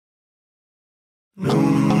Namaste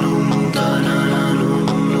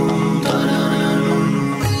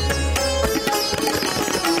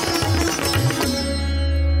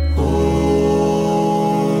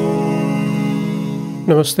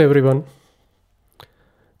everyone.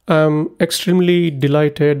 I'm extremely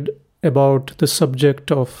delighted about the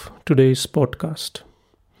subject of today's podcast.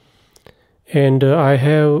 And I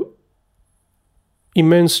have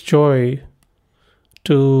immense joy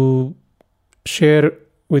to share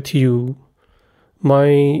with you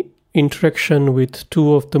my interaction with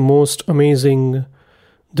two of the most amazing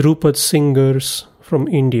Dhrupad singers from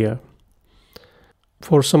India.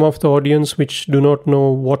 For some of the audience which do not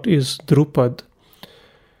know what is Dhrupad,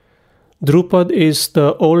 Dhrupad is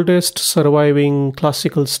the oldest surviving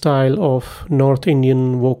classical style of North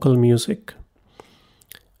Indian vocal music.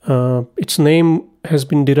 Its name has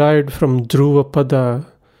been derived from Dhrupada,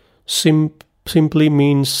 simply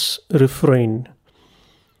means refrain.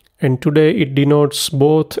 And today it denotes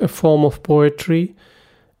both a form of poetry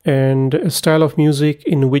and a style of music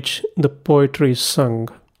in which the poetry is sung.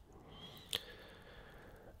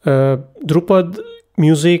 Dhrupad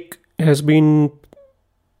music has been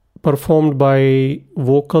performed by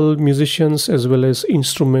vocal musicians as well as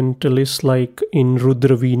instrumentalists like in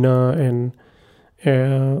Rudra Veena and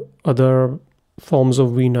other forms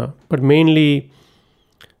of Veena, but mainly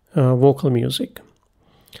vocal music.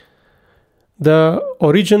 The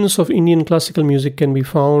origins of Indian classical music can be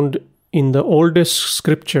found in the oldest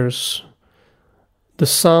scriptures, the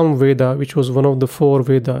Sam Veda, which was one of the four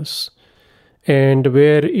Vedas, and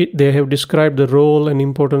where they have described the role and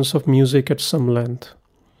importance of music at some length.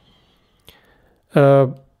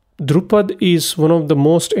 Dhrupad is one of the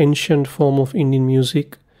most ancient form of Indian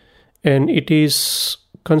music, and it is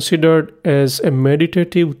considered as a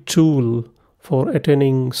meditative tool for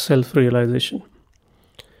attaining self-realization.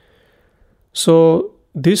 So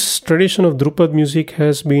this tradition of Dhrupad music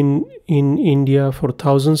has been in India for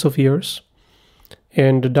thousands of years,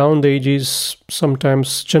 and down the ages,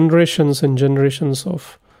 sometimes generations and generations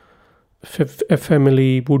of a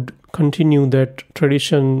family would continue that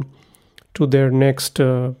tradition to their next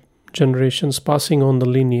generations, passing on the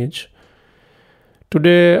lineage.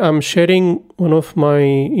 Today I'm sharing one of my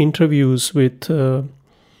interviews with one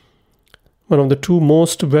of the two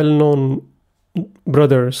most well-known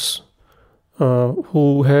brothers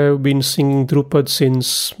who have been singing Dhrupad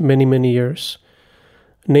since many years,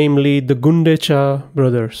 namely the Gundecha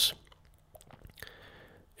brothers.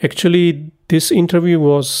 Actually, this interview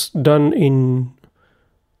was done in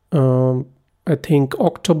I think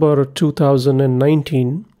October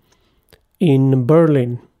 2019 in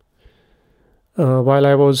Berlin. While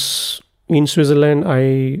I was in Switzerland,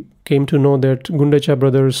 I came to know that Gundecha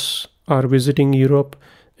brothers are visiting Europe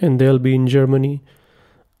and they'll be in Germany.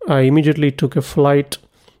 I immediately took a flight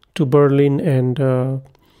to Berlin and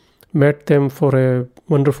met them for a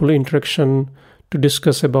wonderful interaction to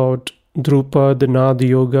discuss about Dhrupad, Nad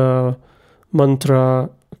Yoga, Mantra,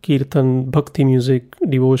 Kirtan, Bhakti music,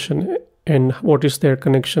 devotion, and what is their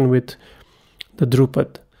connection with the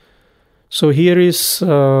Dhrupad. So here is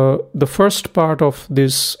the first part of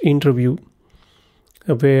this interview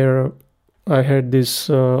where I had this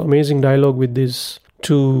amazing dialogue with these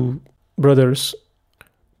two brothers,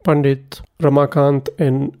 Pandit Ramakant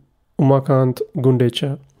and Umakant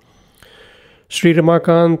Gundecha. Sri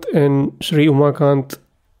Ramakant and Sri Umakant,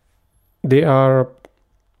 they are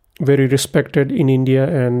very respected in India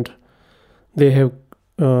and they have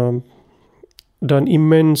done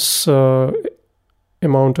immense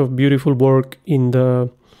amount of beautiful work in the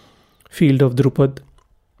field of Dhrupad.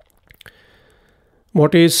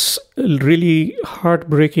 What is really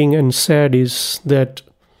heartbreaking and sad is that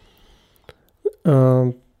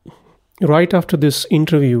right after this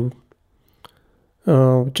interview,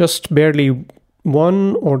 just barely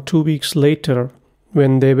 1 or 2 weeks later,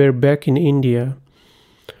 when they were back in India,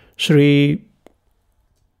 Sri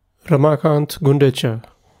Ramakant Gundecha,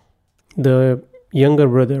 the younger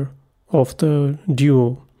brother of the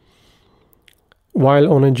duo, while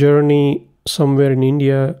on a journey somewhere in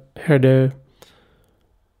India, had a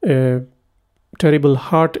terrible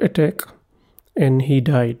heart attack and he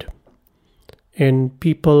died. And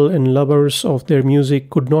people and lovers of their music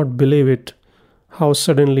could not believe it, how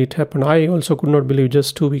suddenly it happened. I also could not believe.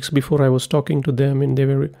 Just 2 weeks before I was talking to them and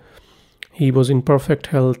he was in perfect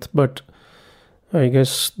health, but I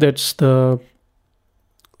guess that's the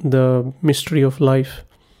mystery of life.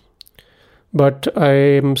 But I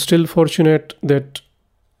am still fortunate that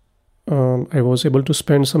I was able to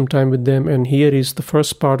spend some time with them, and here is the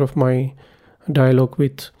first part of my dialogue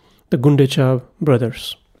with the Gundecha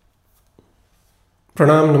brothers.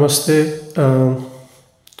 Pranam, namaste.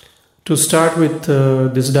 To start with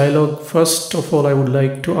this dialogue, first of all, I would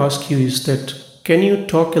like to ask you is that can you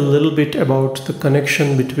talk a little bit about the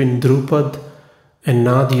connection between Dhrupad and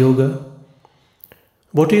Nad Yoga?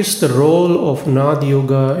 What is the role of Nad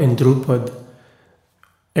Yoga and Dhrupad?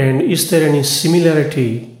 And is there any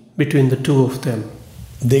similarity between the two of them?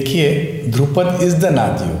 देखिए, Dhrupad is the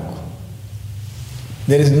Nad Yoga.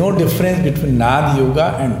 There is no difference between Nad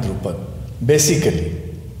Yoga and Dhrupad, basically.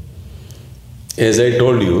 As I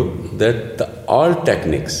told you, that all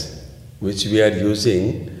techniques which we are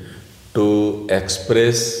using to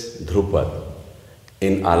express Dhrupad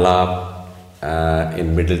in alap,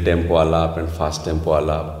 in middle tempo alap and fast tempo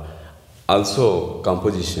alap, also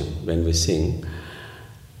composition when we sing,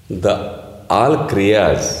 all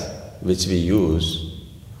kriyas which we use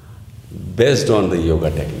based on the yoga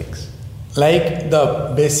techniques. Like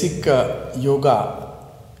the basic yoga.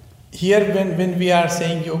 Here when we are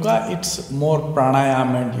saying yoga, it's more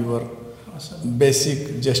pranayama and your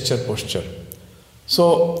basic gesture posture.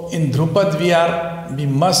 So in Dhrupad we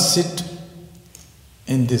must sit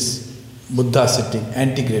in this Buddha sitting,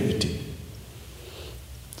 anti-gravity.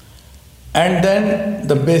 And then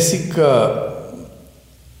the basic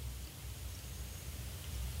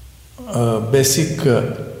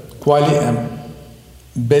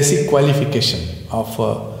qualification of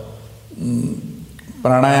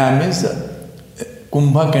pranayama is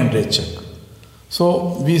kumbhak and rechak.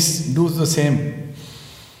 So we do the same.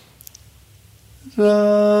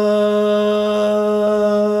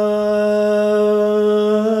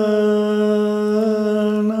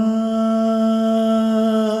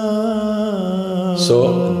 So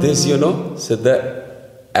this, so the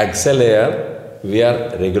exhale air we are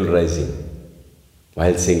regularizing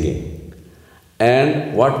while singing.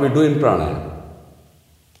 And what we do in pranayama?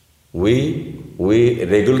 We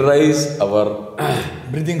regularize our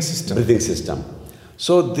breathing system.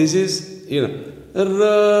 So this is, we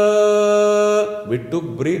took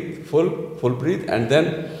full breath, and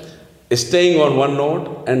then staying on one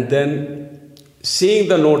note, and then seeing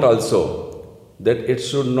the note also, that it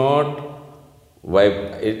should not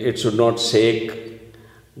vibe, it should not shake,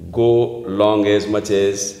 go long as much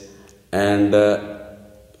as, and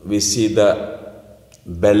we see the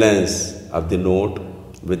balance of the note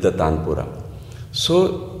with the tanpura.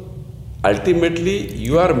 So ultimately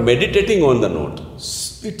you are meditating on the note.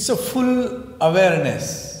 It's a full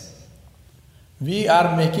awareness. We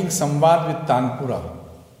are making samvad with tanpura.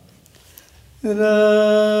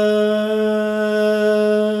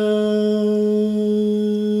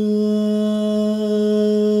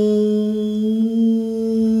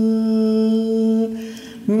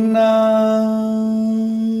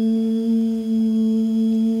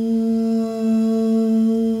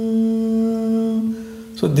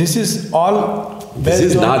 So this is all. This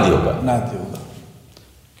is Nad Yoga. Nad Yoga.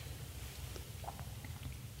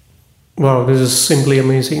 Wow, this is simply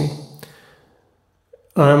amazing.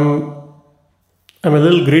 I'm a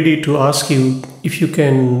little greedy to ask you if you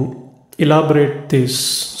can elaborate this,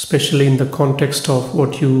 especially in the context of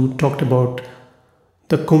what you talked about,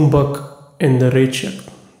 the kumbhak and the rechak,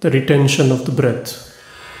 the retention of the breath.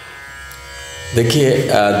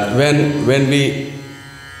 देखिए,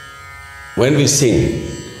 when we sing,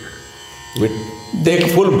 we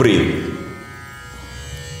take full breath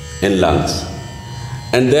in lungs,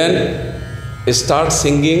 and then start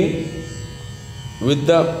singing with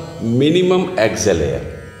the minimum exhale air.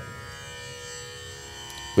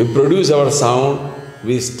 We produce our sound,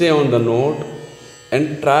 we stay on the note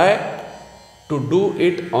and try to do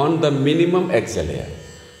it on the minimum exhale air.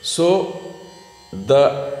 So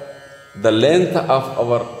the length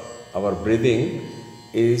of our breathing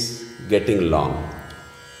is getting long.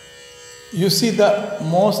 You see, the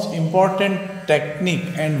most important technique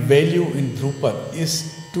and value in Dhrupad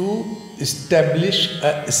is to establish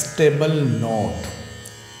a stable note.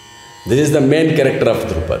 This is the main character of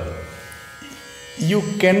Dhrupad. You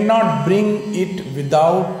cannot bring it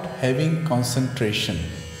without having concentration.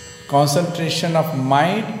 Concentration of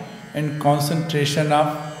mind and concentration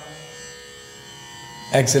of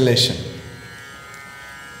exhalation.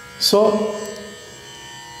 So,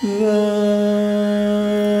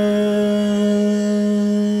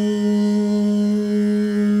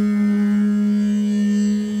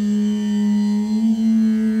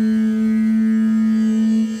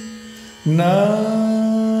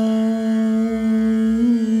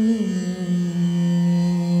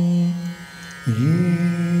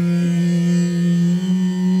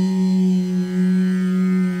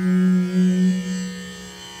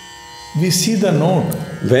 we see the note.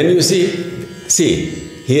 When you see,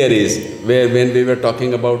 here is where when we were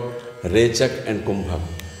talking about Rechak and Kumbhak.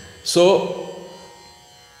 So,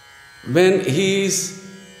 when he is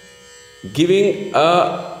giving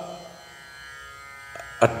a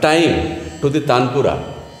time to the Tanpura,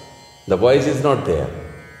 the voice is not there.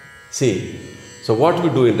 See, so what we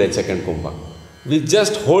do in the second Kumbha? We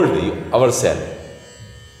just hold ourselves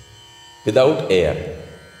without air.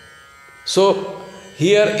 So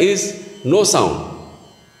here is no sound,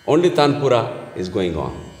 only Tanpura is going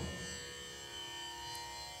on.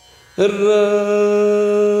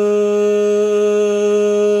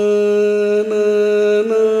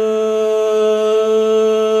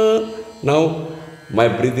 Now my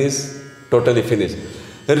breath is totally finished.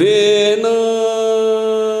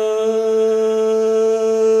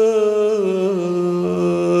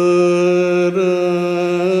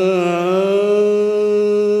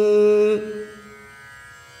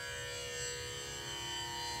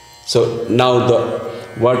 So now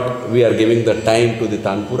what we are giving the time to the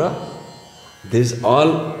Tanpura, these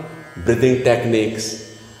all breathing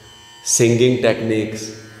techniques, singing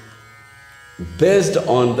techniques, based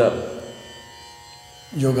on the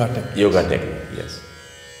Yoga technique, yes.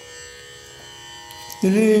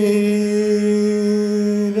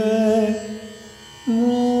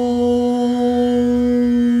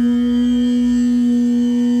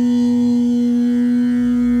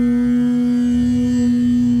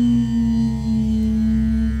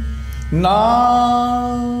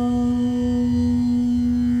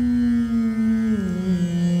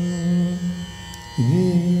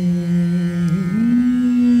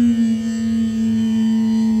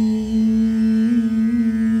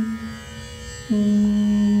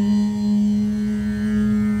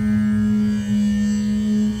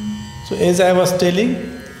 So as I was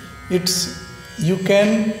telling, you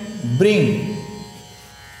can bring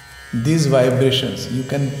these vibrations, you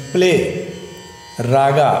can play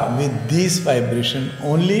raga with these vibration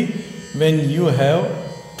only when you have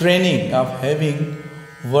training of having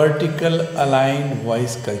vertical aligned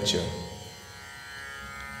voice culture.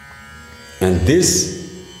 And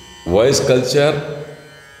this voice culture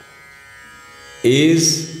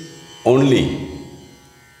is only,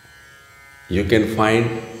 you can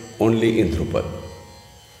find only in Dhrupad.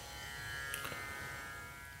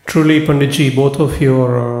 Truly, Panditji, both of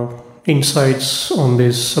your insights on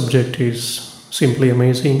this subject is simply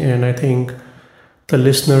amazing, and I think the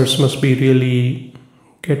listeners must be really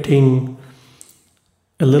getting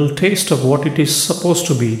a little taste of what it is supposed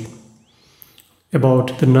to be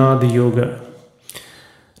about the Nada Yoga.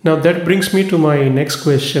 Now that brings me to my next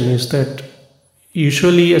question, is that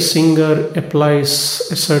usually a singer applies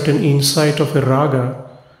a certain insight of a raga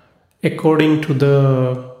according to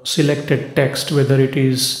the selected text, whether it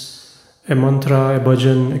is a mantra, a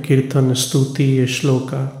bhajan, a kirtan, a stuti, a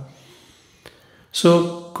shloka.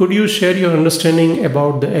 So could you share your understanding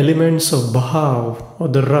about the elements of bhav or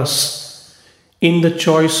the ras in the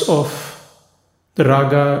choice of the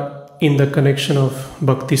raga in the connection of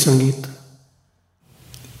Bhakti Sangeet?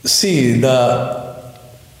 See, the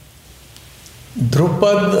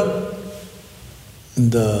Dhrupad,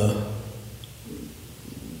 the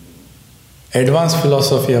advanced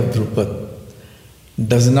philosophy of Dhrupad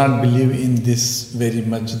does not believe in this very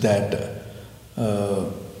much, that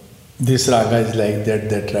this raga is like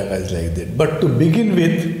that raga is like that. But to begin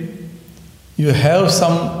with, you have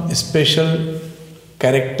some special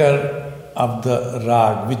character of the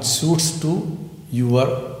rag which suits to your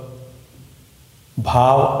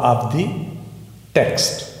bhav of the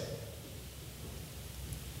text.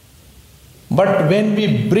 But when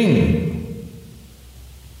we bring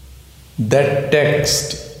that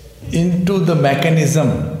text into the mechanism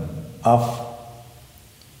of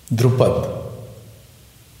Dhrupad,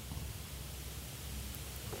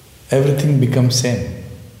 everything becomes same.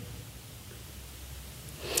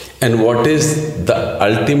 And what is the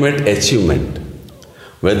ultimate achievement?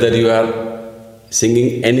 Whether you are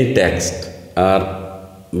singing any text or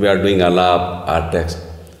we are doing alap or text,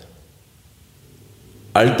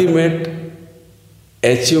 ultimate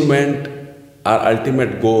achievement or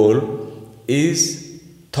ultimate goal is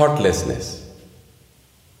thoughtlessness.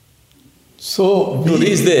 So to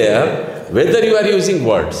reach there, whether you are using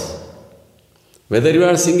words, whether you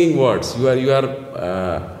are singing words, you are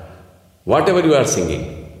whatever you are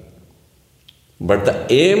singing, but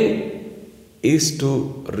the aim is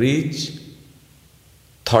to reach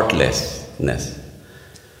thoughtlessness.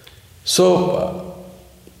 So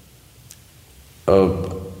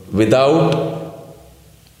without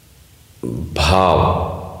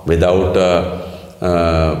bhav, without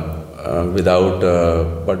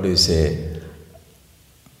what do you say?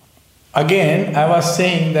 Again, I was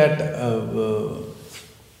saying that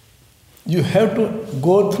you have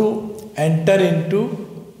to enter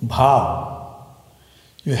into bhav.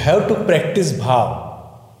 You have to practice bhav,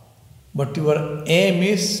 but your aim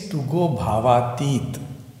is to go bhavatit,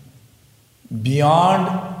 beyond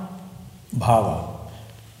bhava,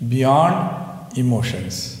 beyond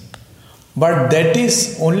emotions. But that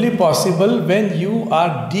is only possible when you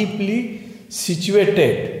are deeply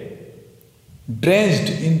situated, drenched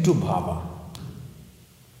into bhava.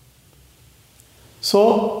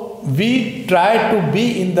 So we try to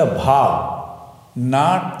be in the bhav,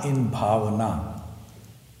 not in bhavana.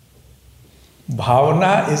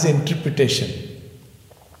 Bhavana is interpretation.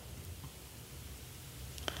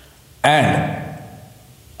 And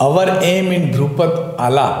our aim in Dhrupad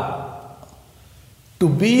Ala to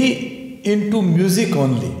be into music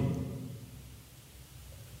only,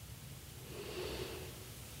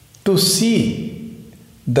 to see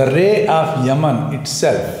the ray of Yaman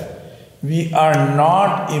itself. We are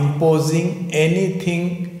not imposing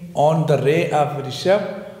anything on the ray of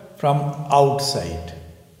Rishabh from outside.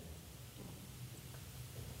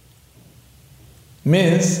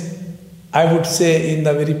 Means, I would say in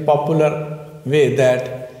the very popular way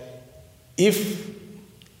that if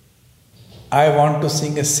I want to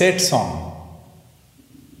sing a sad song,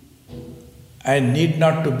 I need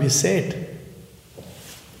not to be sad.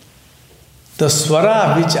 The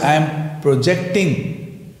swara which I am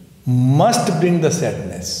projecting must bring the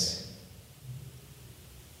sadness.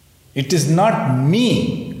 It is not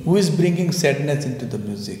me who is bringing sadness into the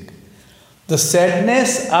music. The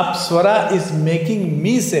sadness of swara is making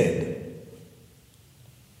me sad.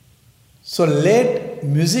 So let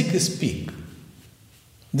music speak.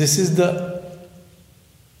 This is the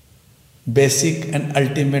basic and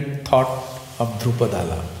ultimate thought of Dhrupad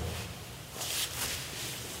Ala.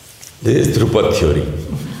 This is Dhrupad theory.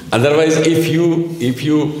 Otherwise, if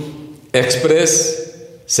you express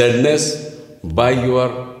sadness by your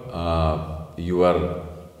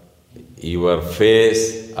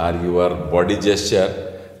face or your body gesture,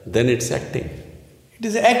 then it's acting. It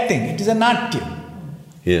is acting. It is a natya.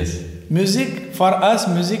 Yes. Music, for us,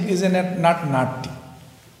 music is not natya.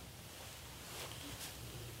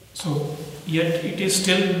 So, yet it is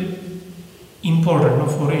still important, no,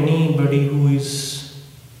 for anybody who is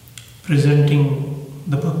presenting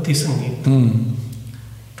the Bhakti Sangeet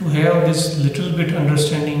to have this little bit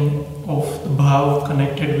understanding of the bhav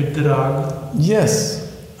connected with the rag. Yes,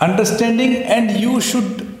 understanding, and you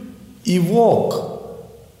should evoke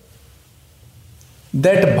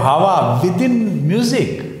that bhava within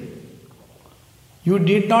music. You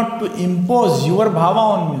need not to impose your bhava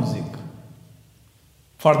on music.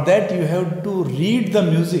 For that you have to read the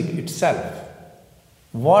music itself.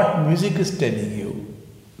 What music is telling you.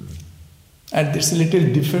 And it's a little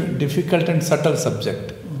difficult and subtle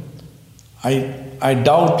subject. I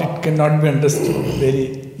doubt it cannot be understood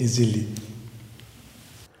very easily.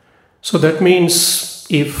 So that means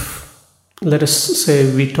if, let us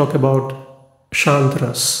say, we talk about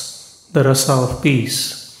Shantras, the rasa of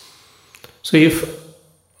peace. So if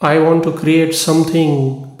I want to create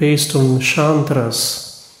something based on Shantras,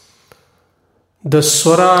 the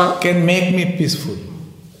swara can make me peaceful.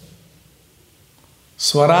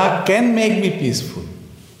 Swara can make me peaceful.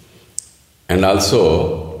 And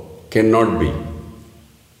also cannot be.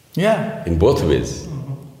 Yeah. In both ways.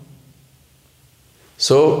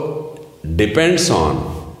 So depends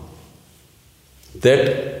on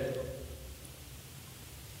that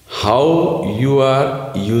how you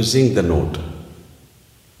are using the note.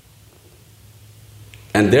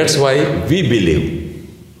 And that's why we believe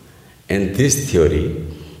in this theory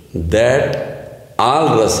that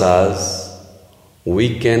all rasas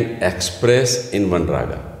we can express in one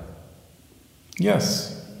raga. Yes.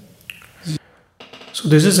 So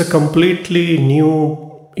this is a completely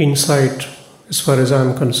new insight as far as I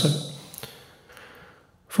am concerned.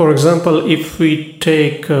 For example, if we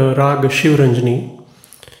take Raga Shivranjani,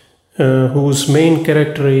 whose main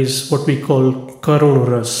character is what we call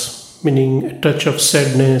Karunaras, meaning a touch of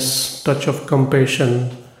sadness, touch of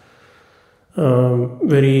compassion,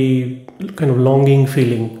 very kind of longing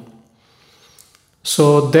feeling.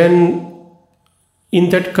 So then in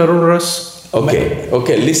that Karunaras...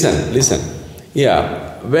 Okay, listen.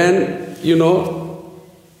 Yeah, when,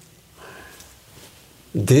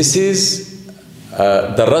 this is,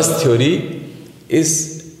 the ras theory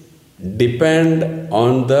is depend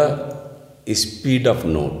on the speed of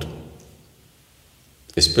note.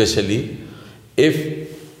 Especially if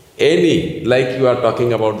any, like you are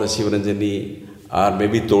talking about the Shivranjani or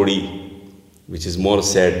maybe Todi, which is more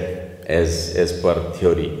sad as per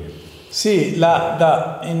theory. See, in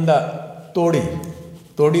the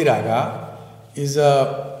Todi Raga is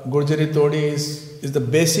a Gurjari Todi is the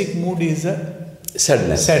basic mood is a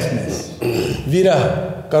sadness. sadness.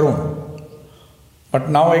 Virah, karun. But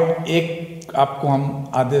now एक आपको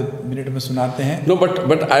हम आधे minute में सुनाते हैं. No,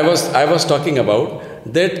 but I was talking about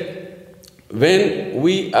that when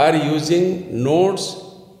we are using notes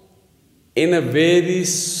in a very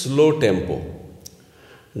slow tempo,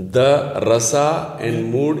 the rasa and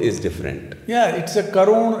mood is different. Yeah, it's a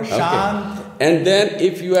karun, shant. And then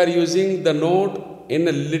if you are using the note in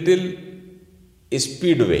a little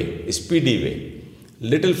speedy way,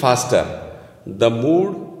 little faster, the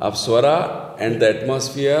mood of swara and the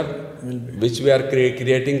atmosphere which we are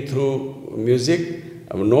creating through music,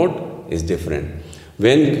 our note is different.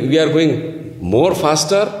 When we are going more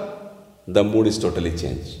faster, the mood is totally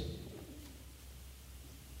changed.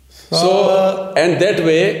 So, and that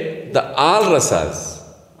way, the all rasas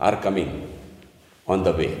are coming on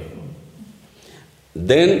the way.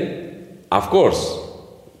 Then, of course,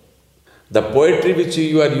 the poetry which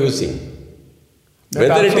you are using, That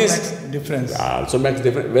whether also it is makes difference. also makes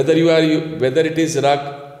difference. Whether it is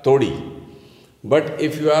rag todi, but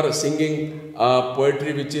if you are singing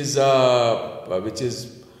poetry which is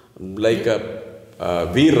like a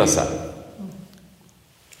veer rasa,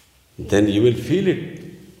 then you will feel it.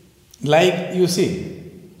 Like you see,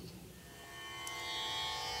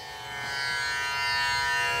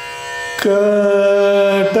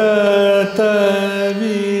 Katata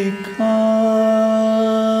vikar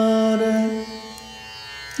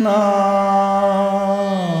nama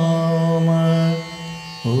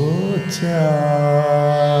uchar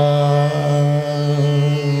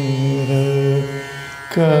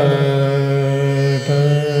katata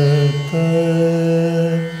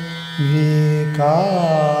vikar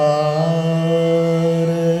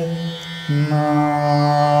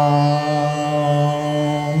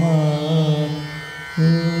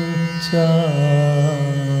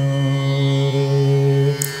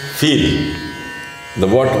Feel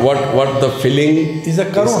what the feeling is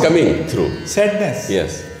coming through. Sadness.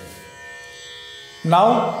 Yes.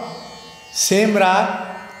 Now, same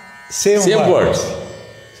rag, same words.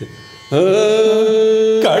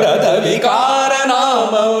 Kadada vikara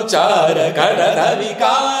nama uchara, kadada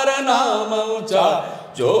vikara nama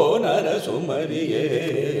uchara, jo nar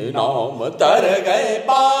sumariye naam tar gaye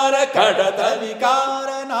par, kadada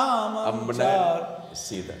vikara nama uchara.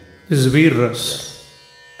 See that. This is Veer Ras.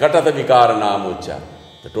 Katata vikara naam uchara.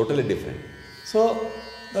 They're totally different. So,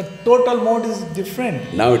 the total mode is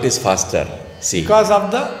different. Now it is faster. See. Because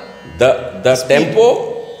of the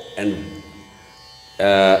tempo and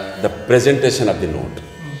the presentation of the note.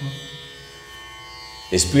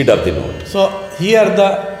 The speed of the note. So, here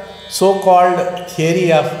the so-called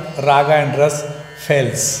theory of raga and ras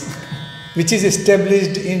fails, which is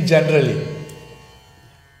established in generally.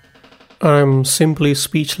 I'm simply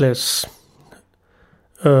speechless.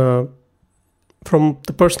 From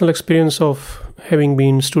the personal experience of having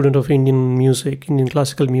been student of Indian music, Indian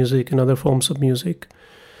classical music and other forms of music,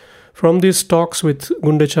 from these talks with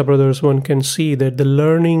Gundecha brothers, one can see that the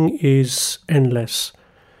learning is endless.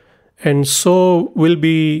 And so will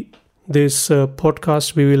be this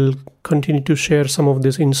podcast. We will continue to share some of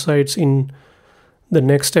these insights in the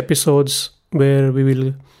next episodes, where we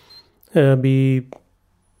will be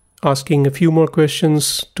asking a few more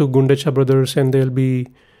questions to Gundecha brothers, and they'll be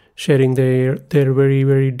sharing their very,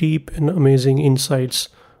 very deep and amazing insights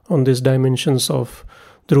on these dimensions of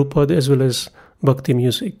Dhrupad as well as Bhakti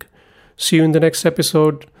music. See you in the next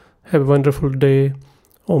episode. Have a wonderful day.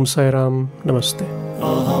 Om Sai Ram. Namaste.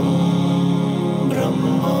 Aham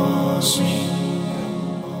Brahmasmi.